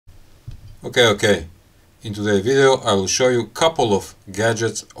Okay. In today's video I will show you a couple of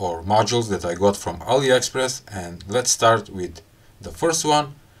gadgets or modules that I got from Aliexpress, and let's start with the first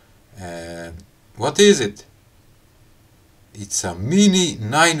one. And what is it? It's a mini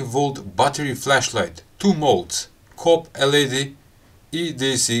 9-volt battery flashlight, 2 modes, COP LED,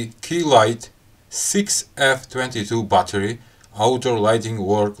 EDC key light, 6F22 battery, outdoor lighting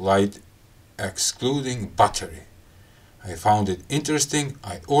work light excluding battery. I found it interesting,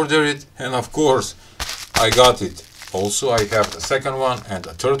 I ordered it, and of course I got it. Also I have the second one and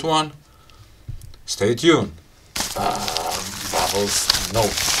the third one. Stay tuned. Bubbles, no.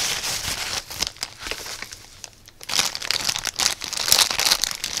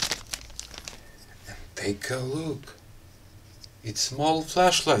 And take a look. It's small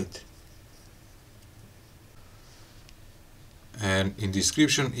flashlight. And in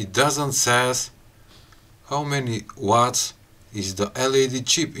description it doesn't says how many watts is the LED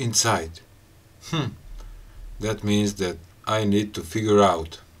chip inside. That means that I need to figure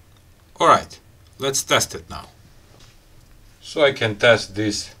out. Alright, let's test it now. So I can test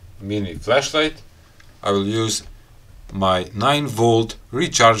this mini flashlight. I will use my 9-volt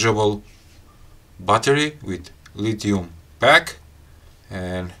rechargeable battery with lithium pack,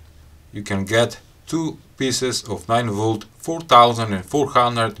 and you can get 2 pieces of 9-volt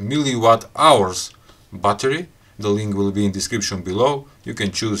 4400 milliwatt hours battery. The link will be in description below. You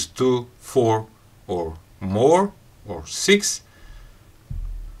can choose 2, 4 or more, or 6.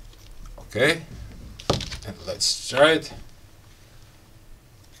 Okay, and let's try it.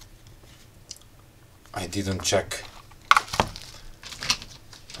 I didn't check.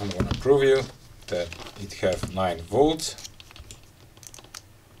 I'm gonna prove you that it have 9 volts.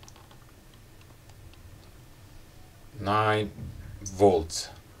 9 volts.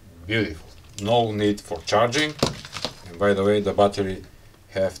 Beautiful. No need for charging. And by the way, the battery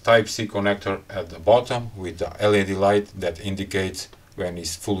have Type-C connector at the bottom with the LED light that indicates when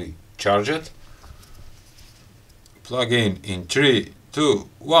it's fully charged. Plug in 3, 2,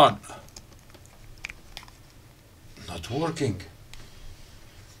 1. Not working.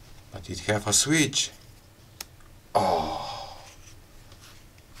 But it have a switch. Oh,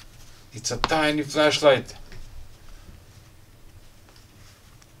 it's a tiny flashlight.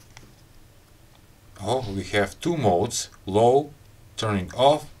 Oh, we have 2 modes, low, turning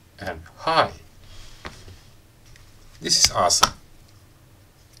off, and high. This is awesome.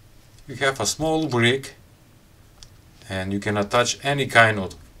 You have a small brick and you can attach any kind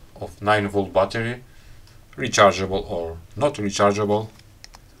of 9-volt battery, rechargeable or not rechargeable,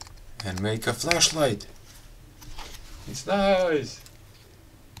 and make a flashlight. It's nice.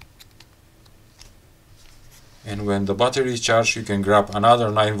 And when the battery is charged, you can grab another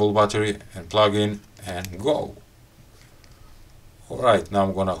 9-volt battery and plug in and go. Alright, now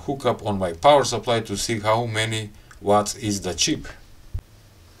I'm gonna hook up on my power supply to see how many watts is the chip.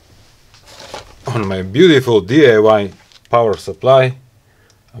 On my beautiful DIY power supply,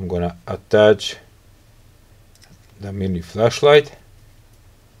 I'm gonna attach the mini flashlight,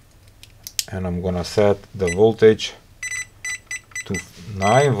 and I'm gonna set the voltage to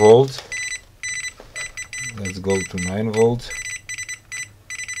 9 volts. Let's go to 9 volts.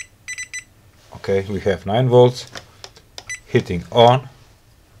 Okay, we have 9 volts. Hitting on,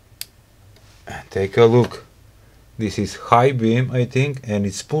 and take a look. This is high beam, I think, and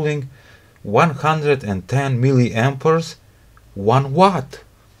it's pulling 110 milliamperes, 1 watt,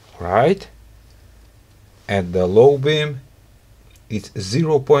 right? At the low beam it's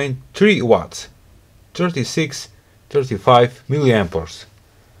 0.3 watts, 35 milliamperes.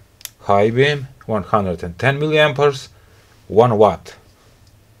 High beam 110 milliamperes, 1 watt.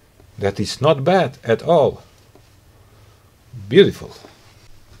 That is not bad at all. Beautiful.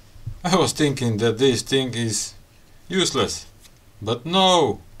 I was thinking that this thing is useless, but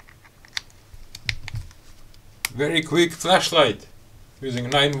no. Very quick flashlight using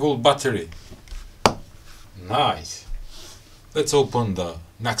 9-volt battery. Nice. Let's open the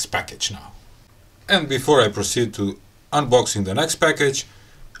next package now. And before I proceed to unboxing the next package,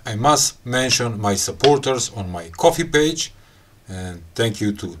 I must mention my supporters on my Ko-fi page, and thank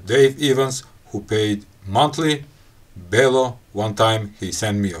you to Dave Evans, who paid monthly. Bello, one time he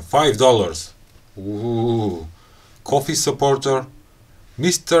sent me a $5. Ooh. Coffee supporter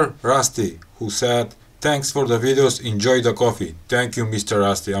Mr. Rusty, who said, thanks for the videos, enjoy the coffee. Thank you, Mr.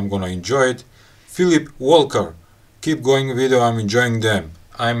 Rusty, I'm gonna enjoy it. Philip Walker, keep going video, I'm enjoying them.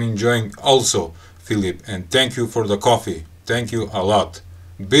 I'm enjoying also, Philip, and thank you for the coffee. Thank you a lot.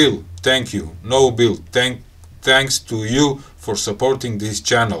 Bill, thank you. No, Bill, thanks to you for supporting this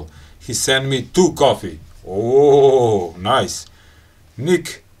channel. He sent me 2 coffee. Oh, nice.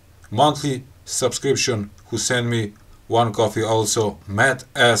 Nick monthly subscription who sent me one coffee also, Matt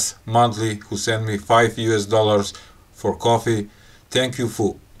S. monthly who sent me $5 for coffee. Thank you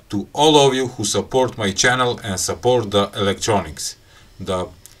to all of you who support my channel and support the electronics. The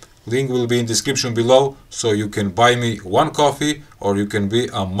link will be in description below, so you can buy me one coffee or you can be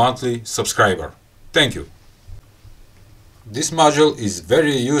a monthly subscriber. Thank you. This module is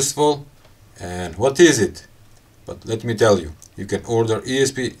very useful. And what is it? But let me tell you, you can order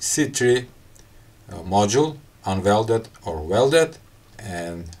ESP-C3 module, unwelded or welded,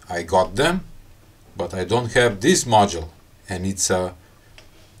 and I got them, but I don't have this module, and it's a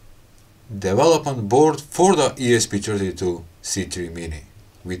development board for the ESP32C3 Mini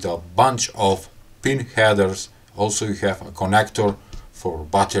with a bunch of pin headers. Also you have a connector for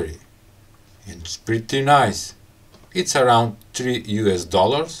battery, and it's pretty nice. It's around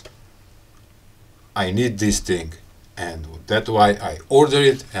 $3. I need this thing, and that's why I ordered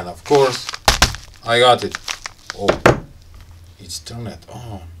it, and of course I got it. Oh, it's turned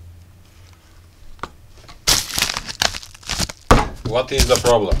on. What is the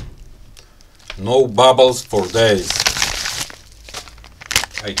problem? No bubbles for days.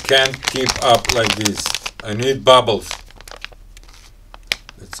 I can't keep up like this. I need bubbles.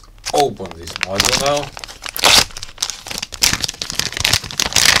 Let's open this module now.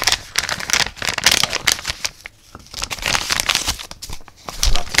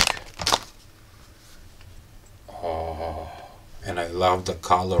 And I love the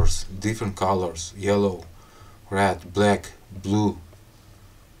colors, different colors, yellow, red, black, blue,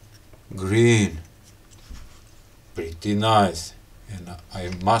 green. Pretty nice. And I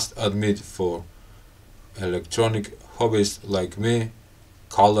must admit, for electronic hobbyists like me,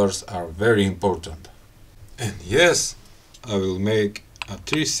 colors are very important. And yes, I will make a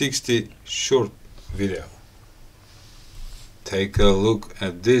 360 short video. Take a look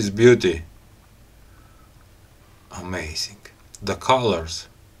at this beauty. Amazing. The colors,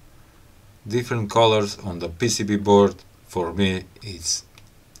 different colors on the PCB board, for me it's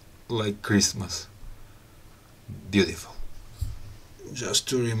like Christmas. Beautiful. Just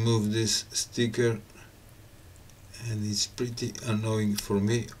to remove this sticker, and it's pretty annoying for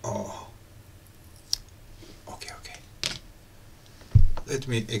me. Oh, okay. Let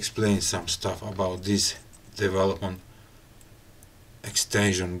me explain some stuff about this development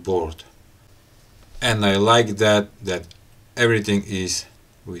extension board. And I like that everything is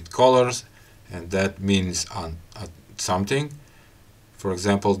with colors, and that means something. For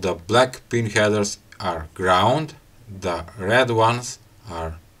example, the black pin headers are ground, the red ones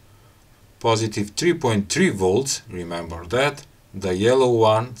are positive 3.3 volts, remember that. The yellow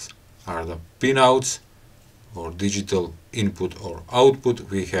ones are the pinouts, or digital input or output.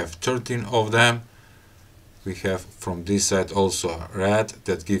 We have 13 of them. We have from this side also a red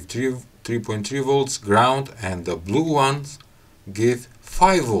that give 3.3 volts ground, and the blue ones give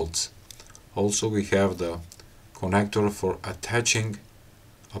 5 volts. Also we have the connector for attaching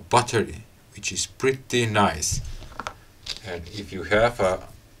a battery, which is pretty nice. And if you have a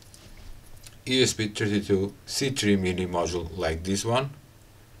ESP32C3 Mini module like this one,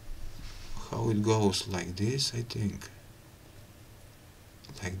 how it goes, like this, I think,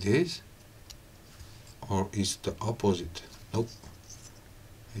 like this, or is the opposite? Nope,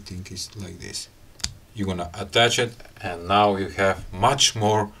 I think it's like this. You're gonna attach it, and now you have much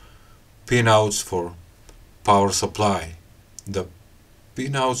more pinouts for power supply. The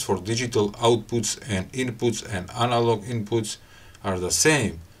pinouts for digital outputs and inputs and analog inputs are the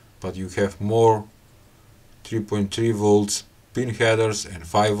same, but you have more 3.3 volts pin headers and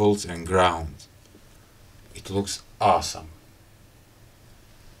 5 volts and ground. It looks awesome.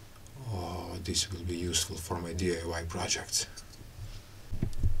 Oh, this will be useful for my DIY projects.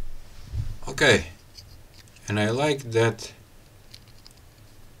 Okay, and I like that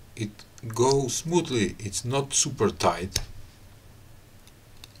it goes smoothly. It's not super tight.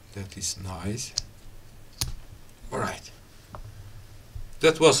 That is nice. Alright,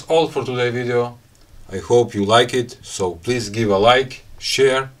 that was all for today's video. I hope you like it, so please give a like,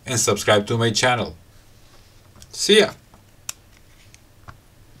 share and subscribe to my channel. See ya!